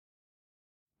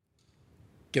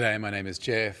G'day, my name is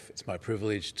Jeff. It's my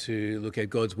privilege to look at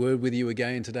God's Word with you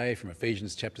again today from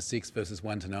Ephesians chapter 6 verses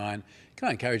 1 to 9. Can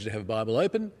I encourage you to have a Bible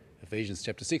open? Ephesians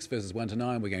chapter 6 verses 1 to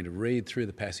 9. We're going to read through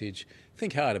the passage,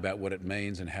 think hard about what it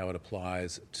means and how it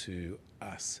applies to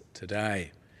us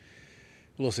today.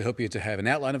 We'll also help you to have an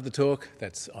outline of the talk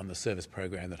that's on the service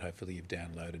program that hopefully you've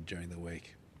downloaded during the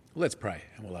week. Let's pray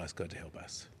and we'll ask God to help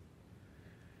us.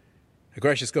 Our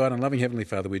gracious God and loving Heavenly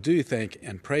Father, we do thank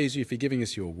and praise you for giving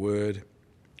us your word.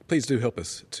 Please do help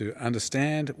us to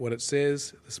understand what it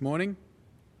says this morning.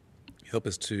 Help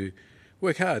us to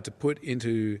work hard to put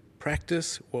into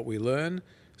practice what we learn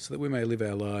so that we may live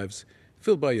our lives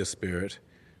filled by your Spirit,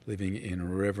 living in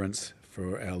reverence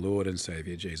for our Lord and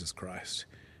Saviour, Jesus Christ.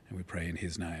 And we pray in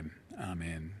his name.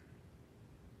 Amen.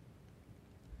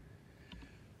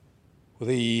 Well,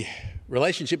 the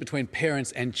relationship between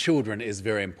parents and children is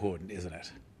very important, isn't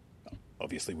it?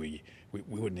 Obviously, we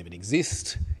wouldn't even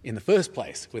exist in the first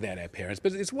place without our parents,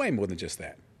 but it's way more than just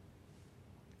that.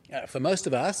 For most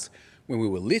of us, when we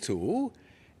were little,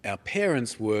 our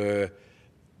parents were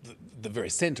the very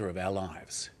centre of our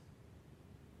lives.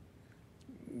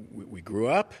 We grew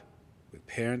up with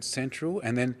parents central,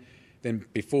 and then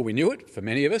before we knew it, for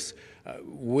many of us,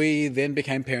 we then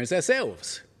became parents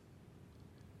ourselves.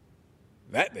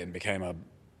 That then became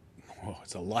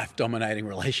it's a life-dominating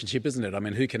relationship, isn't it? I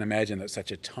mean, who can imagine that such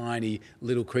a tiny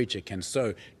little creature can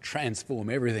so transform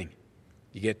everything?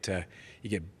 You get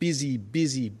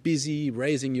busy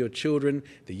raising your children.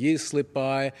 The years slip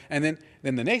by, and then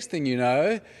the next thing you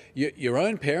know, your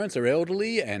own parents are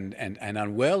elderly and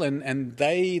unwell, and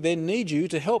they then need you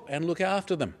to help and look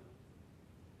after them.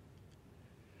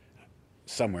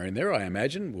 Somewhere in there, I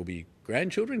imagine, will be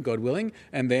grandchildren, God willing,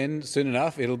 and then soon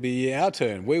enough it'll be our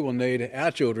turn. We will need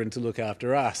our children to look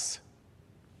after us.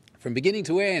 From beginning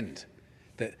to end,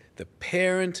 the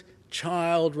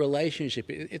parent-child relationship,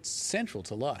 it's central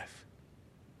to life.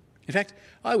 In fact,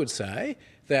 I would say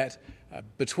that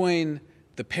between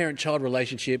the parent-child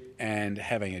relationship and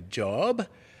having a job,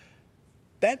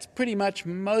 that's pretty much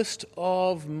most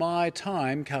of my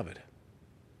time covered.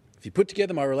 If you put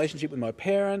together my relationship with my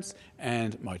parents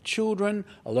and my children,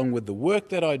 along with the work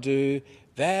that I do,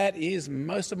 that is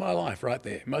most of my life right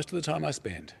there, most of the time I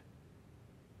spend.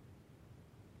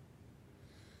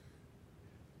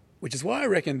 Which is why I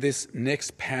reckon this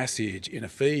next passage in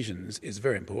Ephesians is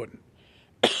very important.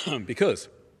 Because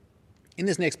in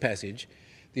this next passage,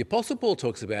 the Apostle Paul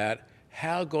talks about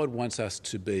how God wants us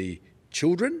to be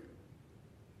children,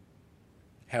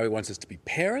 how he wants us to be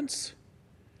parents,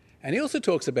 and he also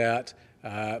talks about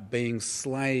being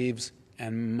slaves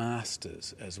and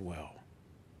masters as well.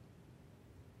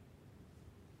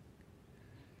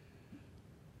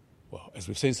 Well, as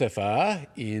we've seen so far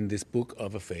in this book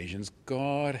of Ephesians,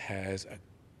 God has a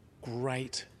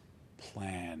great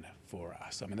plan for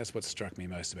us. I mean, that's what struck me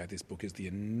most about this book, is the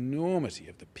enormity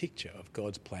of the picture of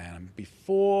God's plan. And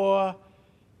before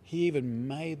he even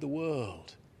made the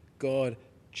world, God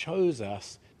chose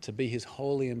us to be his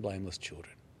holy and blameless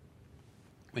children.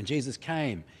 When Jesus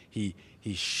came, he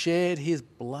shared his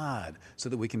blood so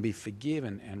that we can be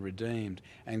forgiven and redeemed.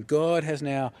 And God has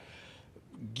now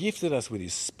gifted us with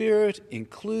his Spirit,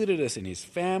 included us in his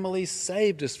family,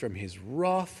 saved us from his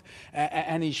wrath,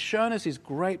 and he's shown us his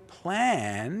great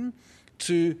plan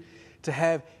to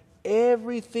have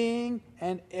everything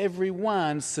and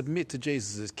everyone submit to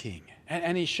Jesus as King.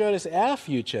 And he showed us our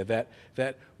future, that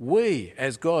we,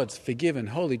 as God's forgiven,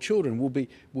 holy children, will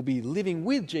be living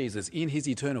with Jesus in his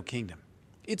eternal kingdom.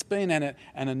 It's been an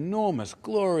enormous,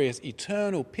 glorious,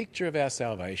 eternal picture of our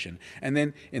salvation. And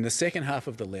then in the second half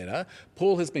of the letter,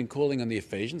 Paul has been calling on the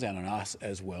Ephesians, and on us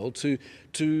as well, to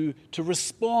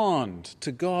respond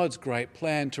to God's great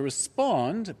plan, to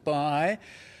respond by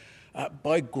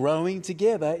growing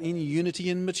together in unity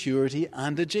and maturity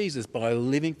under Jesus, by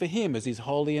living for him as his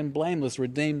holy and blameless,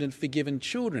 redeemed and forgiven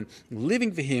children,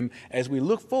 living for him as we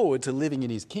look forward to living in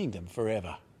his kingdom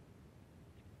forever.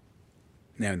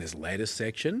 Now, in this latest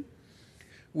section,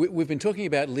 we've been talking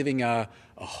about living a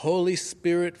Holy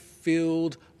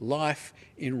Spirit-filled life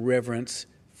in reverence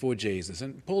for Jesus.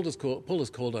 And Paul has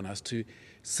called on us to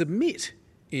submit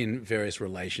in various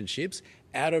relationships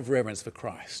out of reverence for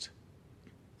Christ.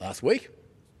 Last week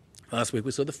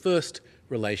we saw the first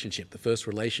relationship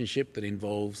that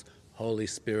involves Holy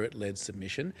Spirit-led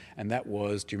submission, and that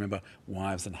was, do you remember,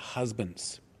 wives and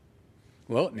husbands?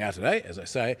 Well, now today, as I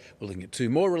say, we're looking at two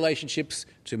more relationships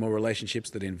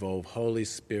that involve Holy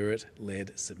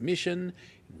Spirit-led submission,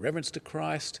 in reverence to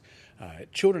Christ,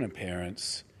 children and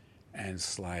parents, and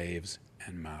slaves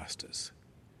and masters.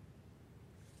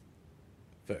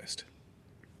 First,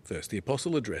 the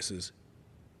apostle addresses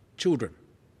children.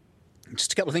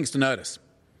 Just a couple of things to notice.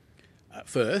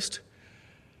 First,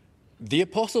 the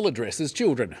apostle addresses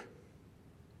children.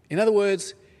 In other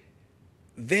words,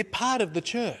 they're part of the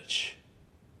church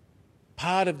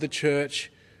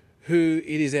who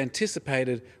it is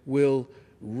anticipated will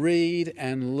read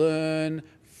and learn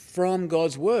from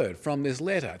God's word, from this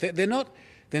letter. They're not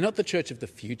the church of the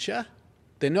future.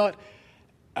 They're not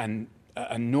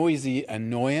a noisy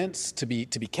annoyance to be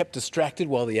kept distracted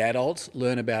while the adults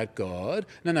learn about God.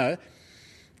 No.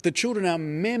 The children are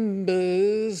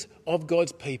members of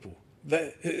God's people,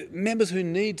 members who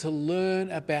need to learn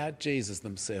about Jesus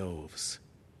themselves.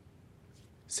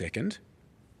 Second,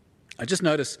 I just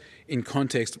notice in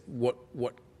context what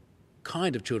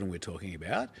kind of children we're talking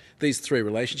about. These three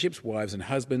relationships, wives and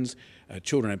husbands,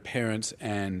 children and parents,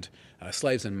 and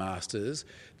slaves and masters,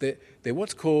 they're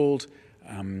what's called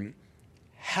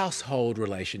household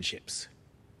relationships.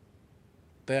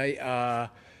 They're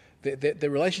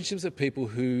relationships of people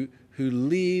who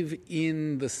live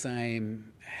in the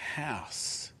same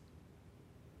house.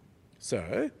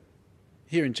 So,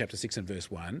 here in chapter 6 and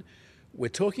verse 1, we're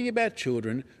talking about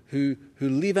children who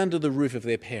live under the roof of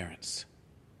their parents.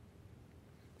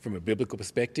 From a biblical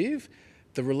perspective,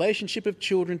 the relationship of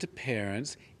children to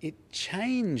parents, it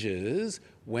changes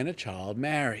when a child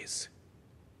marries.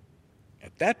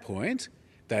 At that point,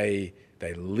 they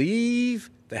leave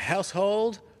the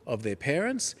household of their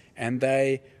parents and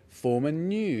they form a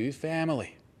new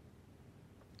family.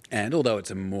 And although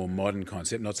it's a more modern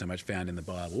concept, not so much found in the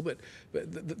Bible, but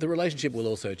the relationship will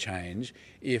also change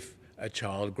if a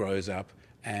child grows up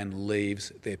and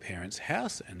leaves their parents'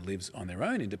 house and lives on their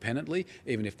own independently,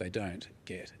 even if they don't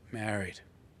get married.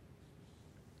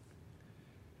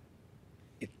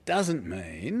 It doesn't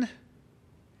mean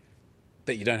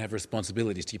that you don't have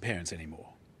responsibilities to your parents anymore.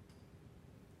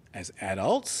 As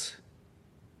adults,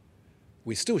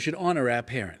 we still should honour our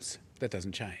parents. That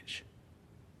doesn't change.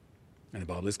 And the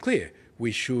Bible is clear.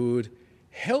 We should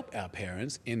help our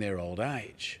parents in their old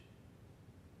age.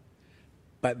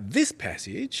 But this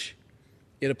passage,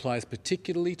 it applies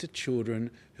particularly to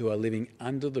children who are living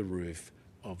under the roof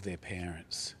of their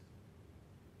parents.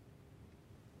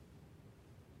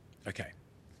 Okay,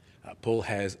 Paul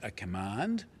has a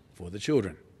command for the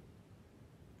children.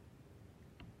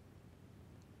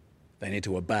 They need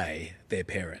to obey their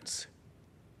parents,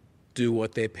 do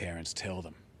what their parents tell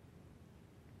them.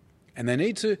 And they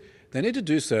need to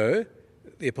do so,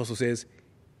 the apostle says,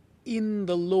 in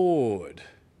the Lord.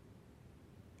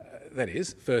 That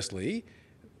is, firstly,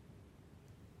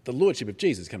 the lordship of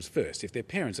Jesus comes first. If their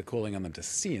parents are calling on them to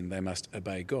sin, they must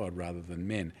obey God rather than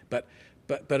men. But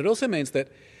it also means that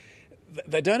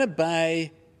they don't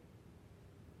obey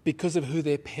because of who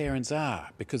their parents are,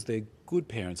 because they're good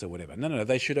parents or whatever. No,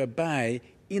 they should obey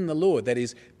in the Lord. That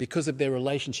is, because of their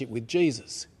relationship with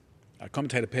Jesus.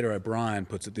 Commentator Peter O'Brien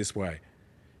puts it this way.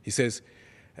 He says,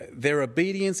 their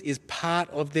obedience is part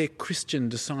of their Christian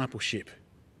discipleship.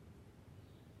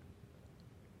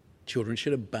 Children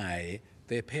should obey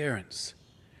their parents.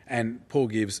 And Paul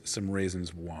gives some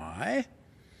reasons why.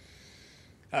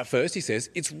 First, he says,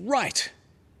 it's right.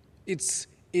 It's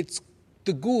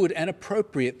the good and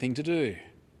appropriate thing to do.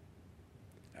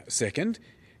 Second,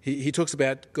 he talks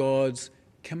about God's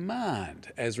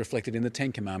command as reflected in the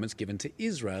Ten Commandments given to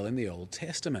Israel in the Old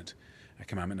Testament.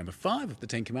 Commandment number 5 of the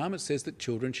Ten Commandments says that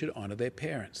children should honour their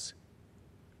parents.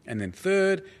 And then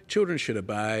third, children should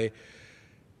obey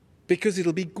because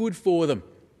it'll be good for them.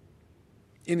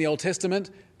 In the Old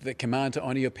Testament, the command to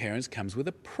honour your parents comes with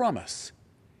a promise.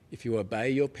 If you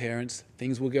obey your parents,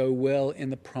 things will go well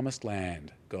in the promised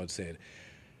land, God said.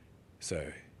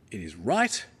 So it is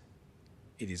right,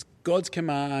 it is God's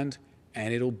command,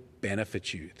 and it'll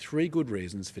benefit you. 3 good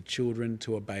reasons for children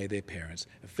to obey their parents.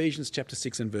 Ephesians chapter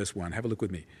 6 and verse 1. Have a look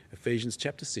with me. Ephesians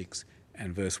chapter 6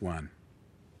 and verse 1.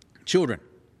 Children,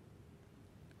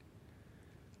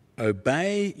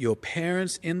 obey your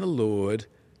parents in the Lord,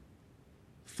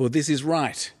 for this is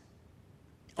right.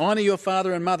 Honour your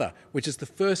father and mother, which is the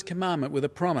first commandment with a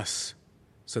promise,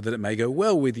 so that it may go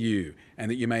well with you and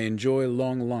that you may enjoy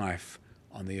long life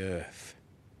on the earth.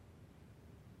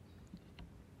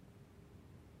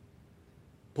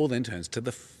 Paul then turns to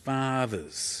the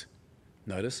fathers.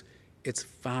 Notice, it's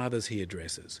fathers he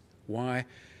addresses. Why?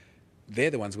 They're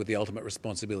the ones with the ultimate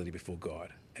responsibility before God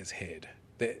as head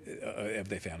of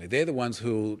their family. They're the ones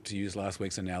who, to use last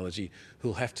week's analogy,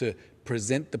 who'll have to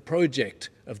present the project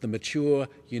of the mature,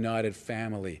 united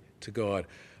family to God.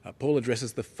 Paul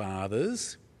addresses the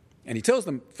fathers, and he tells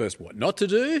them first what not to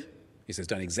do. He says,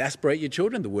 don't exasperate your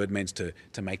children. The word means to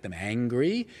make them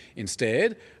angry.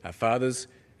 Instead, fathers,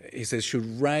 he says,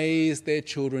 should raise their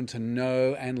children to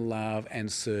know and love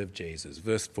and serve Jesus.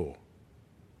 Verse 4.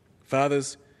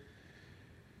 Fathers,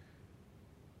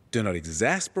 do not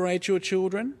exasperate your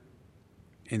children.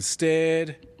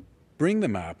 Instead, bring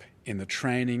them up in the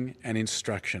training and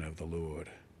instruction of the Lord.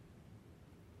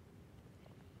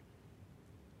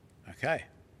 Okay,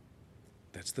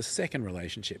 that's the second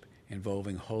relationship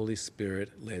involving Holy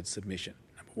Spirit-led submission.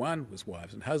 Number one was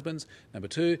wives and husbands. Number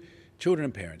two, children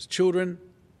and parents. Children,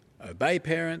 obey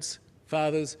parents.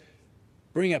 Fathers,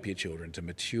 bring up your children to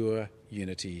mature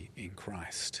unity in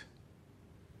Christ.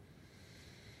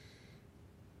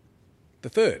 The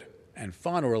third and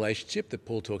final relationship that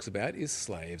Paul talks about is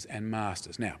slaves and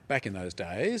masters. Now, back in those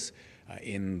days,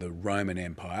 in the Roman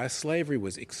Empire, slavery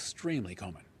was extremely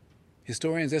common.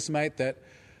 Historians estimate that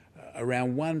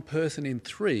around 1 person in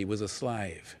 3 was a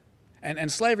slave.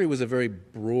 And slavery was a very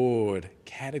broad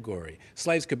category.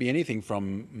 Slaves could be anything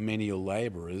from menial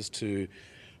labourers to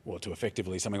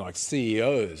effectively something like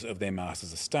CEOs of their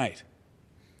master's estate.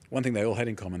 One thing they all had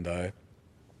in common, though,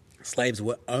 slaves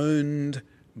were owned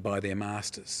by their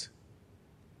masters.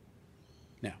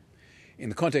 Now, in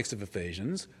the context of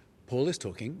Ephesians, Paul is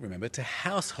talking, remember, to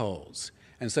households.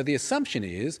 And so the assumption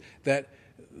is that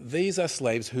these are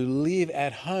slaves who live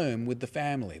at home with the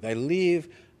family. They live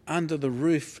under the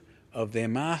roof of their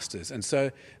masters. And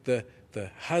so the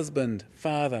husband,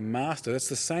 father, master, that's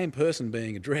the same person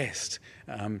being addressed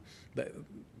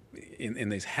in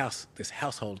this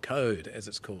household code, as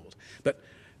it's called. But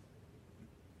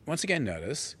once again,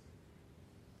 notice,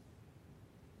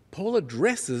 Paul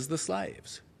addresses the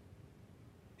slaves.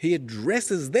 He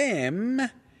addresses them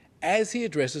as he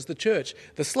addresses the church.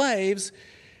 The slaves,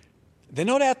 they're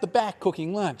not out the back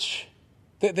cooking lunch.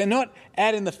 They're not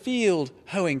out in the field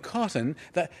hoeing cotton.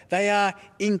 They are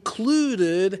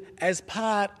included as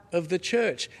part of the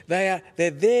church. They're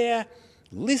there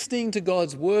listening to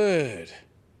God's word.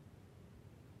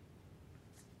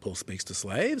 Paul speaks to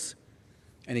slaves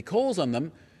and he calls on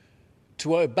them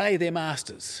to obey their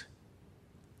masters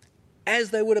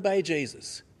as they would obey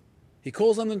Jesus. He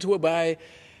calls on them to obey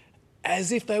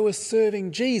as if they were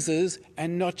serving Jesus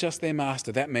and not just their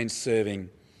master. That means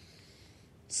serving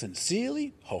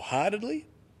sincerely, wholeheartedly.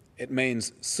 It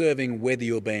means serving whether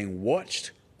you're being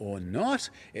watched or not.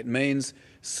 It means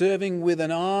serving with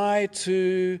an eye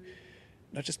to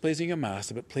not just pleasing your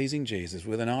master, but pleasing Jesus,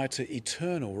 with an eye to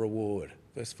eternal reward.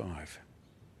 Verse 5.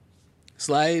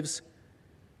 Slaves,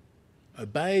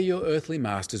 obey your earthly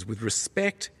masters with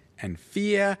respect and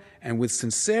fear and with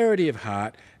sincerity of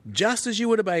heart, just as you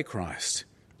would obey Christ.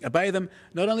 Obey them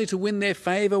not only to win their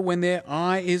favour when their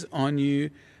eye is on you,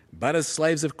 but as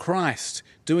slaves of Christ,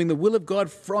 doing the will of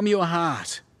God from your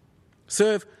heart.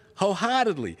 Serve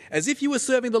wholeheartedly, as if you were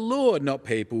serving the Lord, not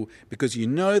people, because you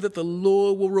know that the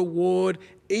Lord will reward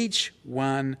each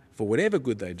one for whatever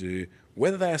good they do,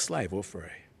 whether they are slave or free.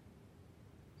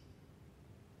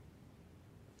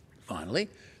 Finally,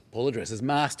 Paul addresses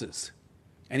masters,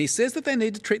 and he says that they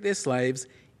need to treat their slaves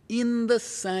in the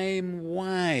same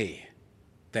way.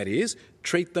 That is,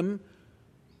 treat them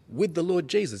with the Lord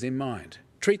Jesus in mind.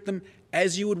 Treat them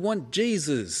as you would want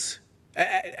Jesus,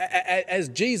 as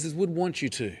Jesus would want you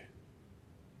to.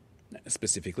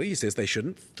 Specifically, he says they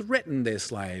shouldn't threaten their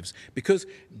slaves because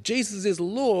Jesus is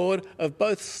Lord of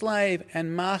both slave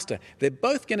and master. They're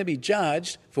both going to be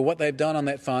judged for what they've done on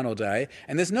that final day,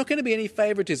 and there's not going to be any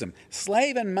favoritism.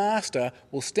 Slave and master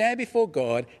will stand before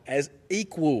God as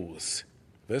equals.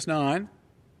 Verse 9,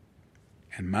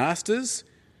 and masters,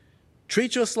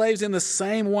 treat your slaves in the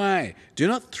same way. Do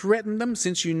not threaten them,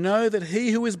 since you know that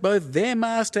he who is both their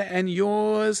master and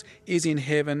yours is in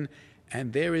heaven,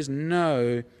 and there is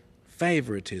no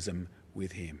favoritism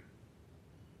with him.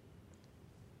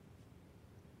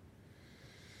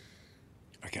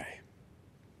 Okay.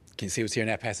 Can you see what's here in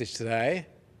our passage today?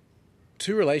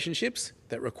 2 relationships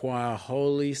that require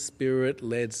Holy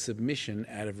Spirit-led submission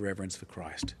out of reverence for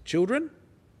Christ. Children,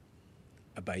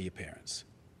 obey your parents.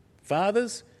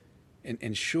 Fathers,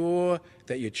 ensure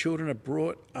that your children are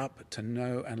brought up to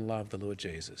know and love the Lord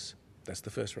Jesus. That's the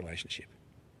first relationship.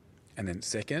 And then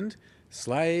second,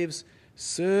 slaves,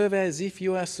 serve as if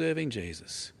you are serving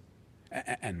Jesus.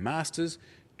 And masters,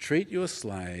 treat your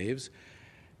slaves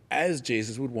as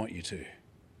Jesus would want you to.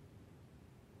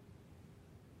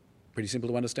 Pretty simple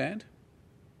to understand?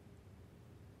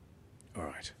 All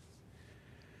right.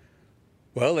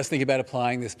 Well, let's think about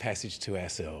applying this passage to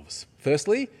ourselves.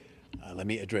 Firstly, let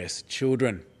me address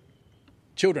children.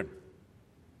 Children,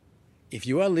 if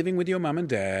you are living with your mum and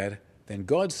dad, then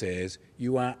God says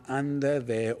you are under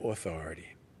their authority.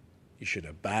 You should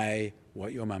obey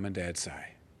what your mum and dad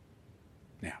say.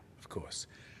 Now, of course,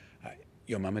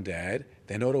 your mum and dad,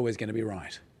 they're not always going to be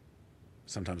right.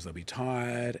 Sometimes they'll be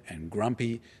tired and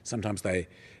grumpy. Sometimes they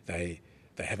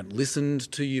haven't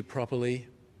listened to you properly.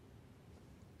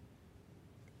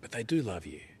 But they do love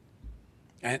you.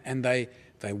 And they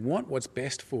want what's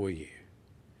best for you.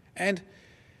 And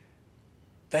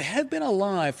they have been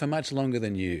alive for much longer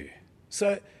than you.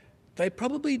 So they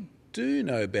probably do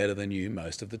know better than you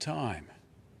most of the time.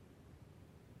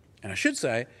 And I should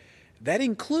say, that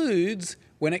includes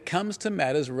when it comes to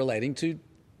matters relating to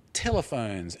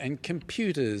telephones and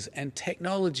computers and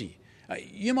technology.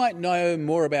 You might know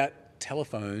more about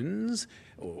telephones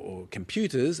or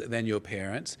computers than your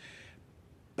parents,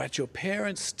 but your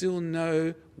parents still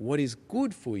know what is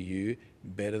good for you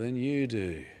better than you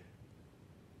do.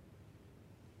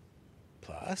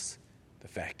 Plus, the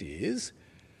fact is,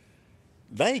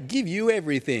 they give you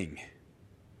everything.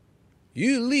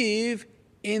 You live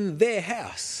in their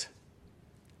house.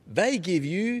 They give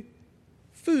you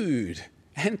food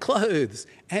and clothes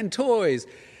and toys.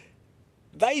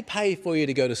 They pay for you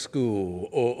to go to school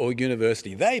or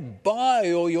university. They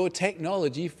buy all your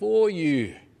technology for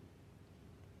you.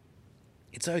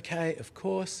 It's okay, of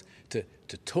course, to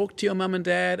talk to your mum and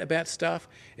dad about stuff.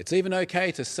 It's even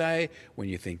okay to say when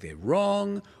you think they're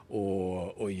wrong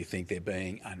or you think they're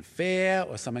being unfair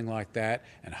or something like that.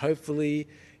 And hopefully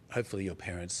your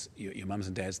parents, your mums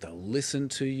and dads, they'll listen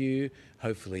to you.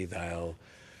 Hopefully they'll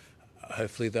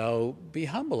be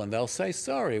humble and they'll say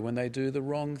sorry when they do the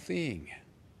wrong thing.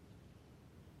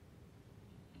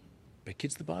 But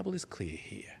kids, the Bible is clear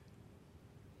here.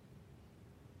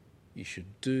 You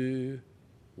should do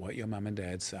what your mum and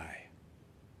dad say.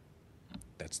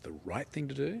 That's the right thing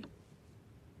to do.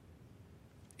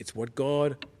 It's what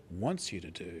God wants you to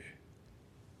do.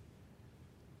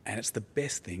 And it's the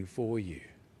best thing for you.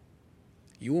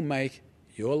 You will make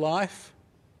your life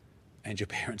and your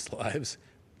parents' lives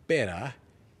better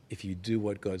if you do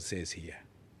what God says here.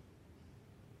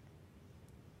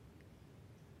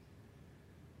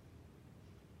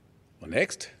 Well,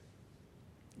 next,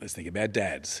 let's think about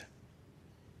dads.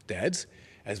 Dads,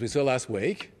 as we saw last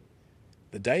week,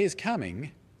 the day is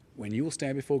coming when you will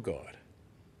stand before God.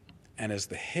 And as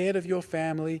the head of your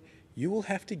family, you will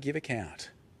have to give account.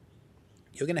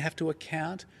 You're going to have to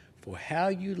account for how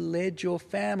you led your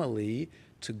family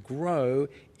to grow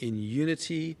in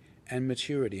unity and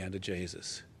maturity under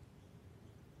Jesus.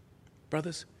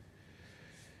 Brothers,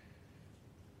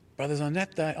 on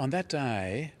that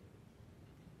day,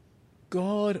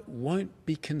 God won't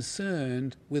be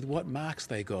concerned with what marks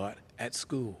they got at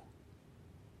school.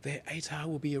 Their ATAR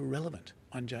will be irrelevant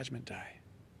on Judgment Day.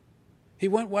 He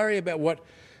won't worry about what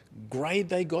grade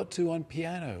they got to on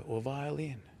piano or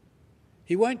violin.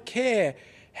 He won't care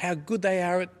how good they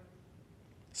are at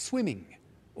swimming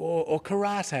or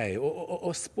karate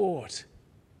or sport.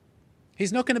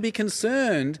 He's not going to be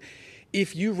concerned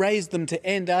if you raise them to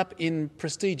end up in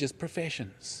prestigious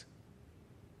professions.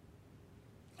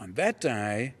 On that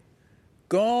day,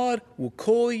 God will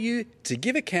call you to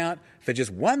give account for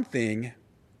just one thing.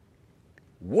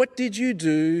 What did you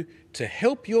do to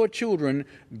help your children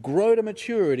grow to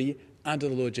maturity under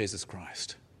the Lord Jesus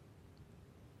Christ?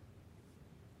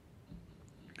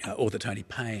 Author Tony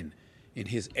Payne, in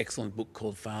his excellent book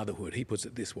called Fatherhood, he puts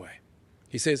it this way.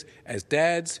 He says, as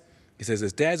dads,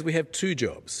 we have two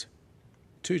jobs.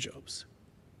 Two jobs.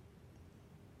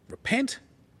 Repent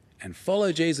and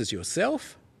follow Jesus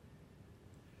yourself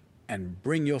and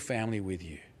bring your family with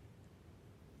you.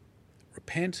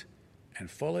 Repent and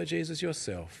follow Jesus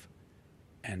yourself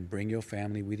and bring your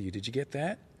family with you. Did you get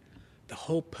that? The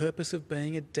whole purpose of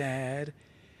being a dad,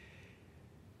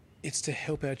 it's to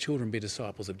help our children be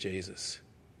disciples of Jesus.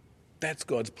 That's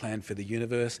God's plan for the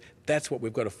universe. That's what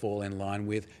we've got to fall in line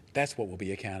with. That's what we'll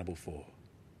be accountable for.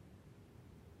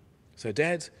 So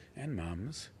dads and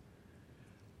mums,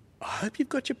 I hope you've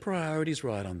got your priorities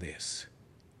right on this.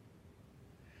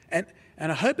 And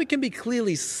I hope it can be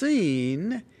clearly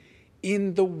seen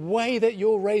in the way that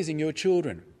you're raising your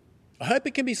children. I hope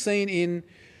it can be seen in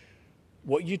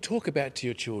what you talk about to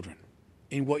your children,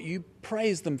 in what you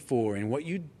praise them for, in what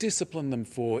you discipline them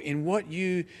for, in what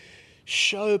you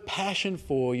show passion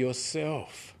for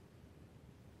yourself.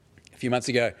 A few months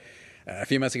ago, I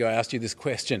asked you this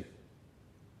question.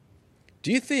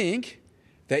 Do you think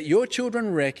that your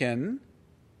children reckon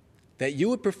that you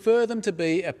would prefer them to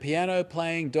be a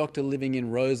piano-playing doctor living in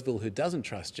Roseville who doesn't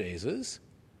trust Jesus,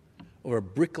 or a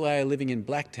bricklayer living in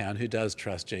Blacktown who does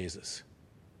trust Jesus?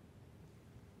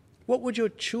 What would your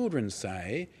children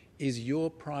say is your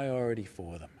priority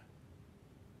for them?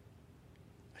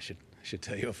 I should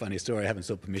tell you a funny story. I haven't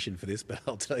sought permission for this, but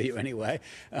I'll tell you anyway.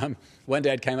 One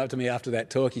dad came up to me after that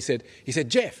talk. He said,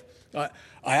 Jeff, I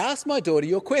asked my daughter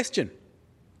your question.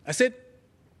 I said,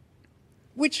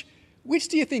 which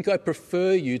do you think I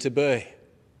prefer you to be?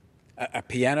 A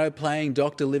piano-playing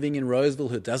doctor living in Roseville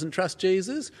who doesn't trust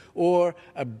Jesus, or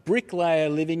a bricklayer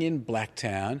living in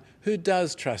Blacktown who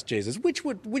does trust Jesus? Which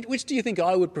do you think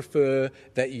I would prefer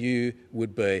that you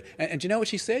would be? And do you know what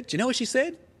she said?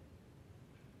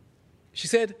 She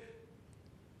said,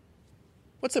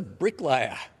 what's a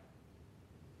bricklayer?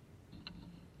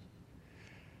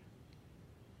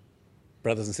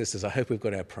 Brothers and sisters, I hope we've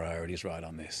got our priorities right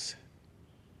on this.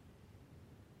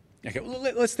 Okay, well,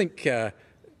 let's think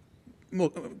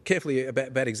more carefully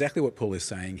about exactly what Paul is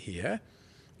saying here.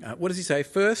 What does he say?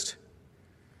 First,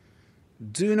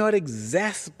 do not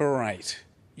exasperate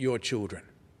your children.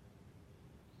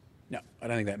 Now, I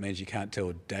don't think that means you can't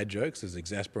tell dad jokes, as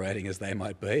exasperating as they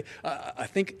might be. I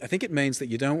think it means that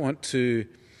you don't want to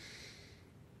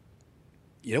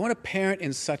parent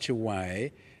in such a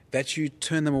way that you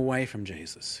turn them away from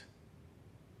Jesus.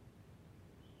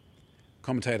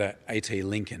 Commentator A.T.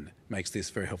 Lincoln makes this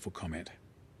very helpful comment.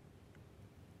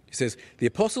 He says, the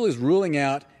apostle is ruling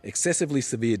out excessively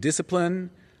severe discipline,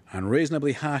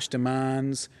 unreasonably harsh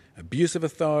demands, abuse of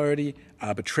authority,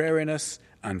 arbitrariness,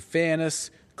 unfairness,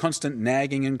 constant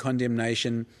nagging and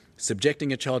condemnation,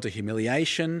 subjecting a child to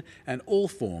humiliation, and all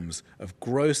forms of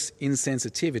gross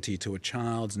insensitivity to a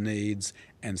child's needs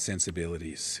and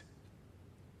sensibilities.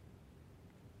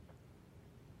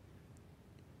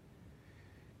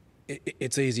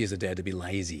 It's easy as a dad to be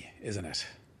lazy, isn't it?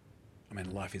 I mean,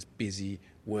 life is busy,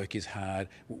 work is hard.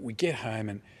 We get home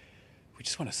and we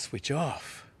just want to switch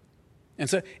off. And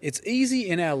so it's easy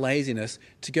in our laziness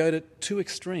to go to two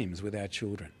extremes with our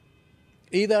children.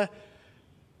 Either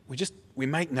we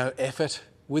make no effort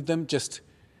with them, just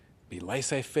be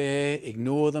laissez-faire,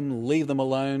 ignore them, leave them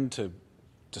alone to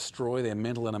destroy their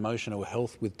mental and emotional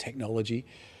health with technology.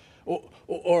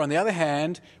 Or on the other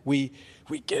hand, we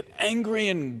get angry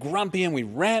and grumpy and we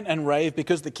rant and rave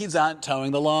because the kids aren't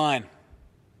towing the line.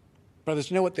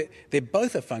 Brothers, you know what? They're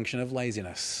both a function of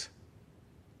laziness.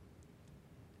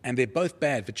 And they're both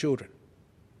bad for children.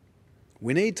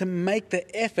 We need to make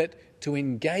the effort to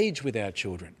engage with our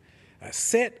children,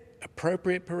 set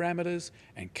appropriate parameters,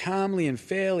 and calmly and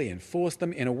fairly enforce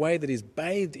them in a way that is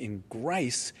bathed in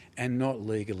grace and not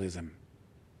legalism.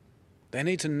 They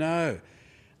need to know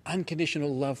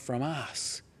unconditional love from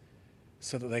us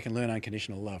so that they can learn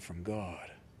unconditional love from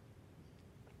God.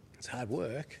 It's hard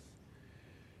work,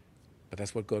 but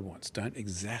that's what God wants. Don't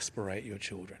exasperate your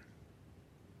children.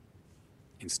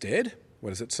 Instead, what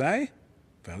does it say?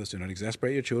 Fathers, do not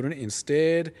exasperate your children.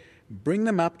 Instead, bring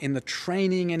them up in the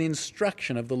training and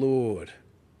instruction of the Lord.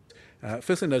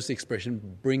 Firstly, notice the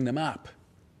expression, bring them up.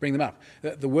 Bring them up.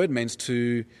 The word means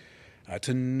to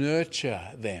nurture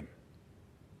them.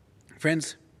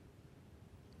 Friends,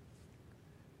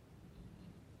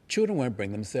 children won't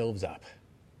bring themselves up.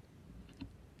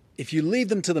 If you leave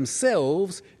them to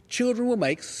themselves, children will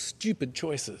make stupid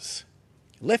choices.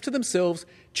 Left to themselves,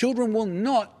 children will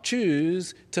not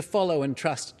choose to follow and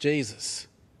trust Jesus.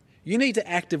 You need to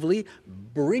actively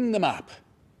bring them up.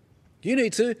 You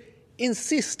need to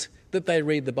insist that they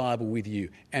read the Bible with you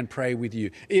and pray with you,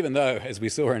 even though, as we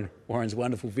saw in Warren's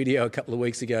wonderful video a couple of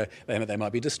weeks ago, they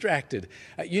might be distracted.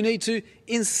 You need to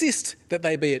insist that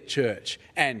they be at church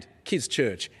and kids'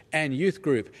 church and youth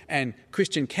group and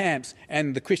Christian camps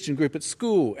and the Christian group at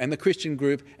school and the Christian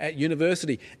group at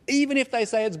university, even if they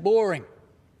say it's boring.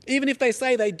 Even if they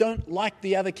say they don't like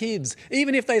the other kids,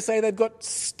 even if they say they've got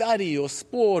study or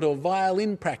sport or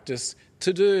violin practice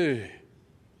to do.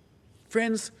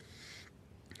 Friends,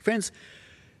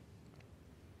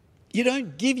 you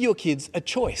don't give your kids a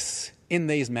choice in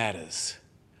these matters.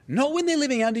 Not when they're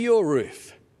living under your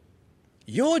roof.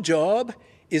 Your job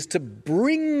is to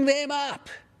bring them up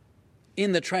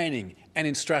in the training and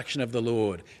instruction of the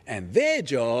Lord, and their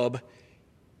job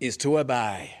is to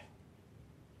obey.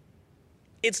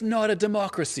 It's not a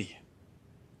democracy.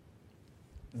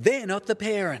 They're not the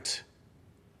parent.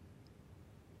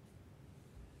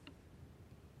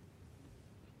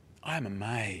 I'm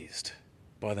amazed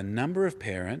by the number of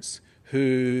parents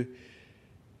who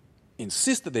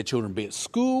insist that their children be at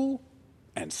school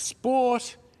and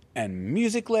sport and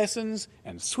music lessons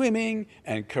and swimming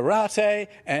and karate,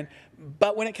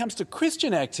 but when it comes to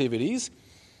Christian activities,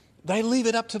 they leave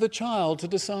it up to the child to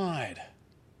decide.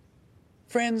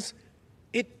 Friends,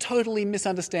 it totally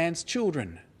misunderstands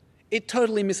children. It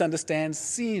totally misunderstands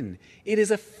sin. It is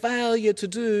a failure to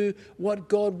do what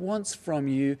God wants from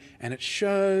you, and it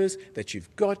shows that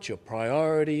you've got your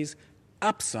priorities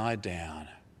upside down.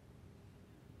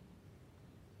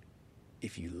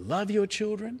 If you love your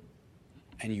children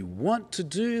and you want to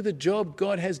do the job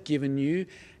God has given you,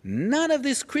 none of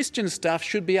this Christian stuff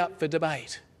should be up for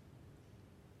debate.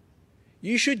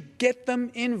 You should get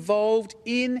them involved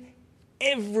in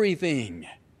everything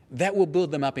that will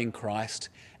build them up in Christ,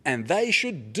 and they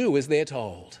should do as they're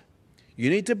told.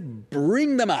 You need to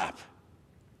bring them up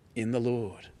in the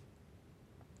Lord.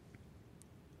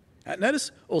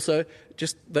 Notice also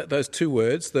just those two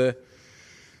words, the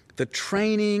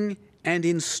training and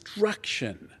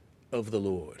instruction of the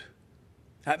Lord.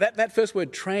 That first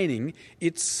word, training,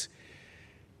 it's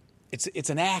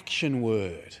an action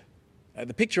word.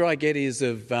 The picture I get is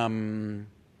of like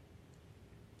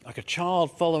a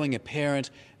child following a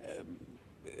parent,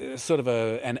 sort of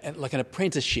like an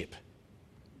apprenticeship.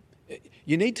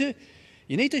 You need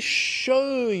to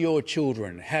show your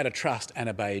children how to trust and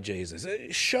obey Jesus.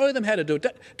 Show them how to do it.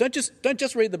 Don't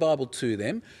just read the Bible to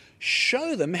them.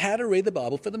 Show them how to read the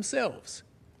Bible for themselves,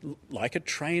 like a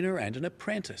trainer and an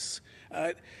apprentice.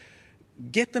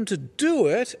 Get them to do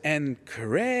it and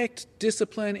correct,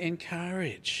 discipline,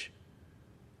 encourage.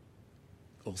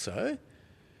 Also,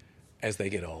 as they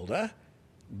get older,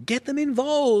 get them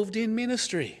involved in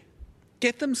ministry.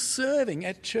 Get them serving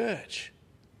at church.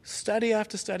 Study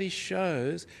after study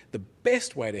shows the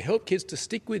best way to help kids to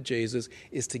stick with Jesus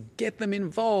is to get them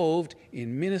involved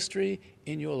in ministry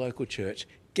in your local church.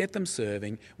 Get them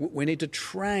serving. We need to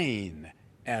train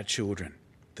our children.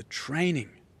 The training.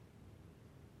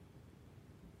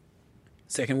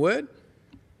 Second word,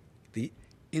 the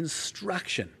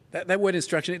instruction. That word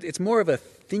instruction, it's more of a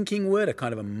thinking word, a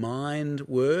kind of a mind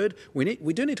word. We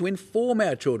do need to inform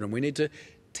our children. We need to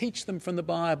teach them from the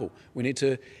Bible. We need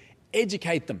to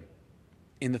educate them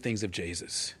in the things of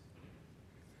Jesus.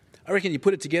 I reckon you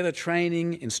put it together,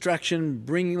 training, instruction,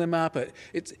 bringing them up.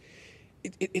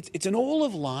 It's an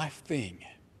all-of-life thing.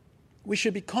 We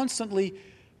should be constantly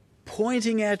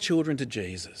pointing our children to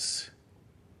Jesus.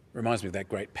 Reminds me of that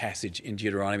great passage in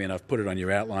Deuteronomy, and I've put it on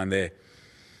your outline there.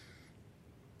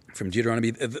 From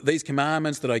Deuteronomy, these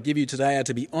commandments that I give you today are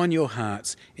to be on your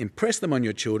hearts. Impress them on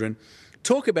your children.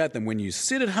 Talk about them when you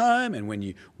sit at home and when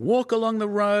you walk along the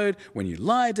road, when you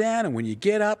lie down and when you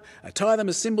get up. Tie them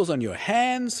as symbols on your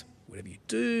hands. Whatever you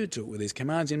do it with these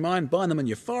commands in mind. Bind them on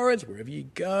your foreheads wherever you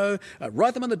go.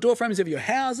 Write them on the doorframes of your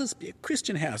houses. Be a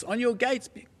Christian house. On your gates,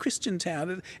 be a Christian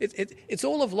town. It's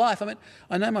all of life. I mean,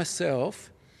 I know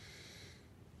myself.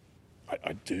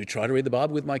 I do try to read the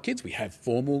Bible with my kids. We have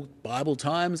formal Bible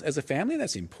times as a family.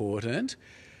 That's important.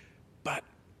 But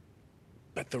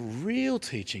the real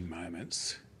teaching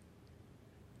moments,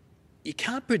 you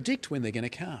can't predict when they're going to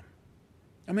come.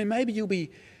 I mean, maybe you'll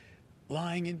be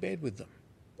lying in bed with them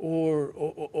or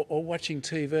watching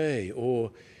TV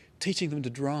or teaching them to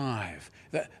drive.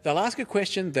 They'll ask a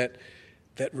question that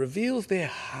reveals their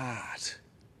heart.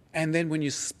 And then when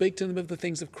you speak to them of the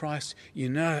things of Christ, you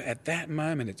know at that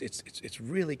moment it's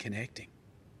really connecting.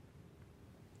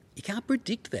 You can't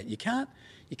predict that. You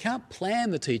can't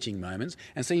plan the teaching moments,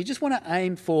 and so you just want to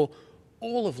aim for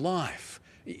all of life.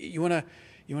 You want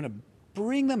to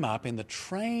bring them up in the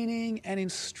training and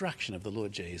instruction of the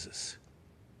Lord Jesus.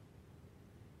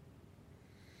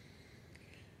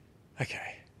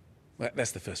 Okay, well,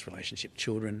 that's the first relationship,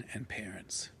 children and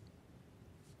parents.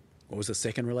 What was the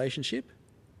second relationship?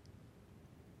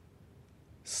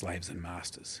 Slaves and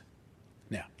masters.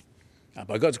 Now,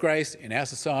 by God's grace, in our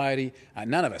society,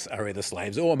 none of us are either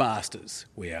slaves or masters.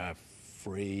 We are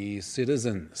free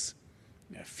citizens.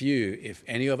 Now, few, if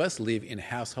any of us, live in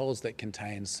households that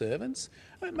contain servants.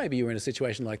 Maybe you were in a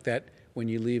situation like that when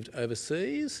you lived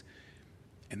overseas.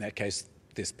 In that case,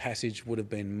 this passage would have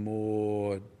been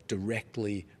more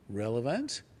directly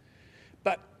relevant.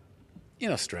 But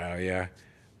in Australia,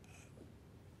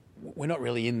 we're not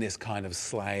really in this kind of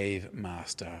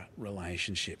slave-master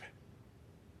relationship.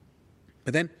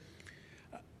 But then,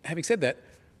 having said that,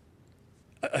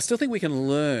 I still think we can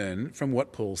learn from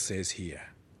what Paul says here.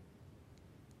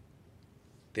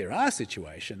 There are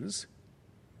situations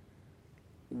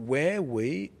where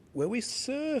we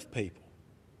serve people.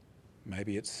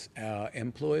 Maybe it's our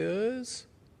employers,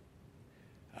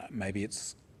 maybe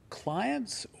it's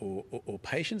clients or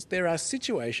patients. There are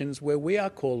situations where we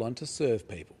are called on to serve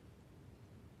people.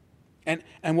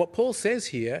 And what Paul says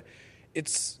here,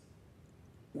 it's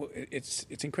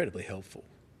incredibly helpful.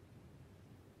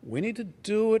 We need to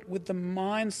do it with the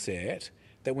mindset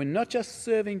that we're not just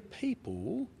serving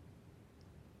people,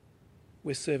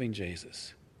 we're serving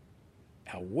Jesus.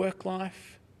 Our work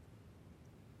life,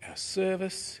 our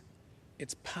service,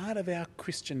 it's part of our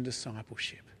Christian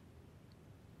discipleship.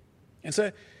 And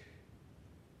so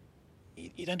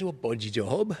You don't do a bodgy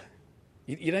job.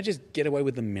 You don't just get away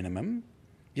with the minimum.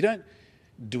 You don't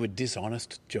do a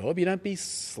dishonest job. You don't be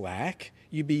slack.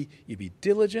 You be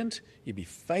diligent. You be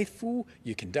faithful.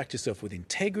 You conduct yourself with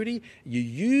integrity. You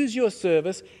use your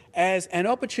service as an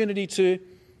opportunity to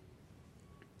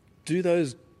do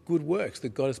those good works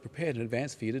that God has prepared in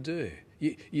advance for you to do.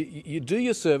 You do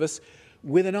your service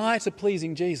with an eye to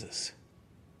pleasing Jesus.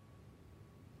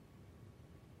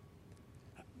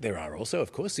 There are also,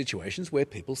 of course, situations where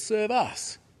people serve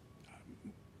us.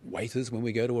 Waiters when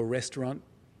we go to a restaurant,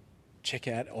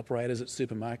 checkout operators at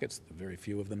supermarkets, the very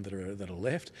few of them that are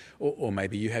left, or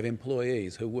maybe you have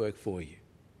employees who work for you.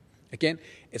 Again,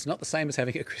 it's not the same as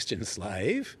having a Christian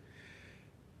slave,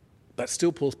 but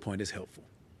still Paul's point is helpful.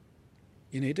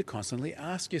 You need to constantly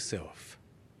ask yourself,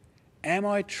 am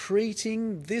I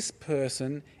treating this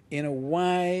person in a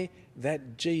way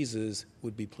that Jesus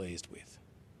would be pleased with?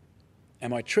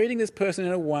 Am I treating this person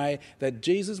in a way that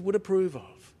Jesus would approve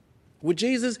of? Would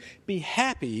Jesus be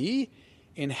happy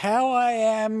in how I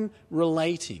am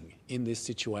relating in this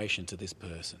situation to this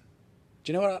person?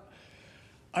 Do you know what?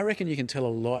 I reckon you can tell a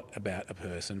lot about a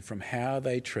person from how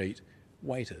they treat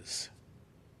waiters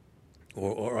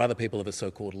or other people of a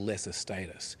so-called lesser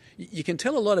status. You can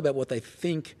tell a lot about what they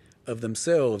think of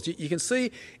themselves. You can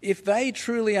see if they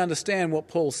truly understand what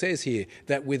Paul says here,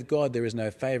 that with God there is no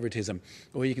favouritism,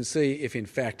 or you can see if in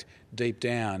fact deep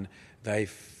down they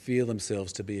feel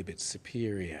themselves to be a bit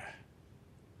superior.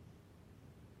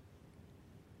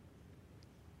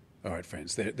 All right,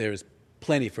 friends, there is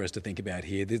plenty for us to think about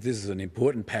here. This is an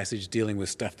important passage dealing with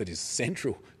stuff that is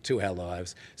central to our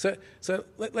lives. So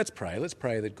let's pray. Let's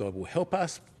pray that God will help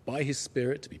us by his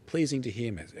Spirit to be pleasing to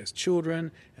him as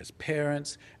children, as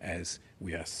parents, as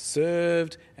we are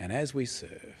served, and as we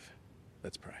serve.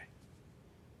 Let's pray.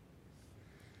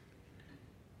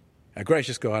 Our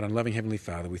gracious God and loving Heavenly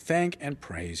Father, we thank and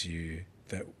praise you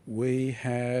that we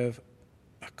have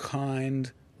a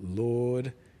kind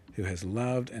Lord who has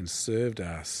loved and served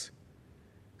us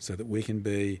so that we can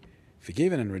be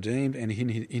forgiven and redeemed and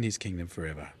in his kingdom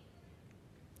forever.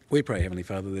 We pray, Heavenly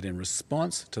Father, that in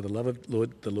response to the love of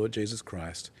the Lord Jesus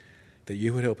Christ, that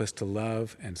you would help us to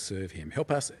love and serve him. Help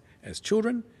us as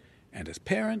children and as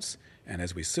parents and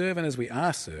as we serve and as we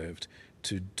are served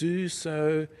to do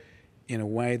so in a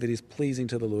way that is pleasing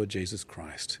to the Lord Jesus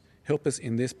Christ. Help us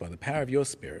in this by the power of your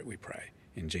Spirit, we pray.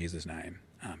 In Jesus' name,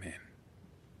 amen.